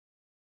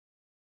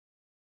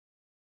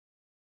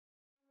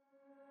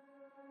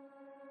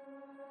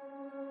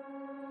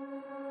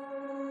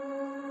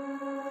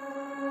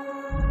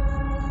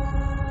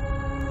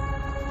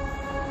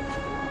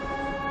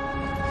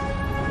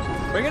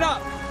Bring it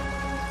up.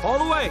 All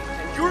the way.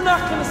 And you're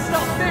not gonna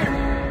stop there.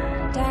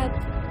 Dad,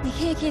 you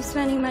can't keep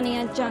spending money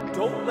on junk.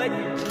 Don't let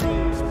your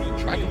dreams be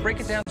dreams. I can break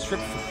it down and strip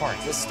it for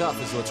parts. This stuff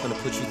is what's gonna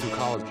put you through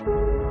college.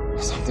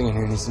 Something in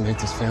here needs to make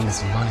this family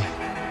some money.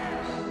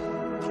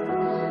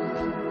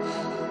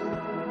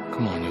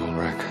 Come on, you old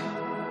wreck.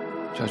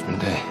 Judgment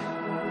Day.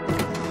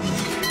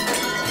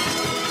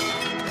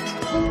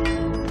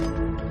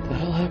 What the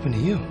hell happened to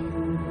you?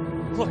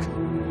 Look,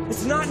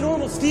 it's not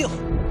normal steel.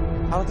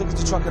 I don't think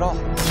it's a truck at all.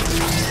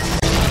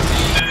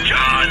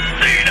 John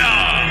Cena!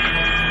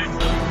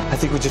 I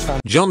think we just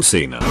found John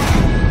Cena.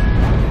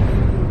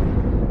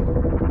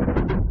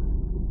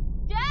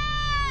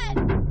 Dad!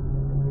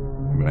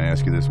 I'm gonna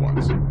ask you this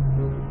once.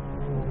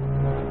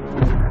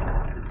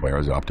 Where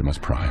is Optimus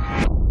Prime?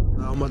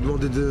 On m'a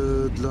demandé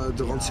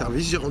de rendre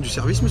service, j'ai rendu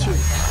service, monsieur.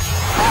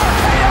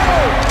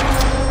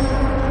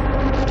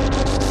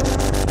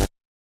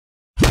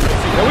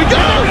 Here we go!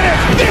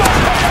 The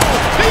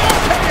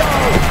RKO!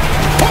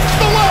 Hooks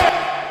the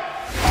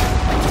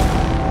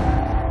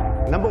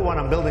leg! Number one,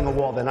 I'm building a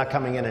wall. They're not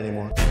coming in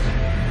anymore.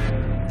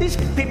 These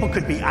people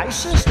could be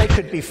ISIS. They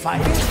could be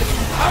fighting.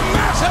 A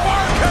massive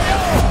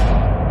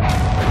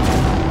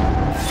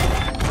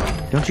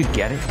RKO! Don't you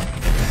get it?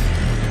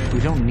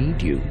 We don't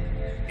need you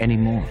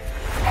anymore.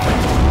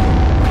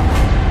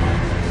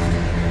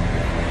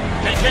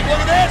 Hey, take a look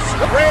at this!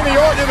 Randy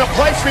Orton in a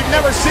place we've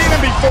never seen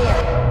him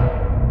before.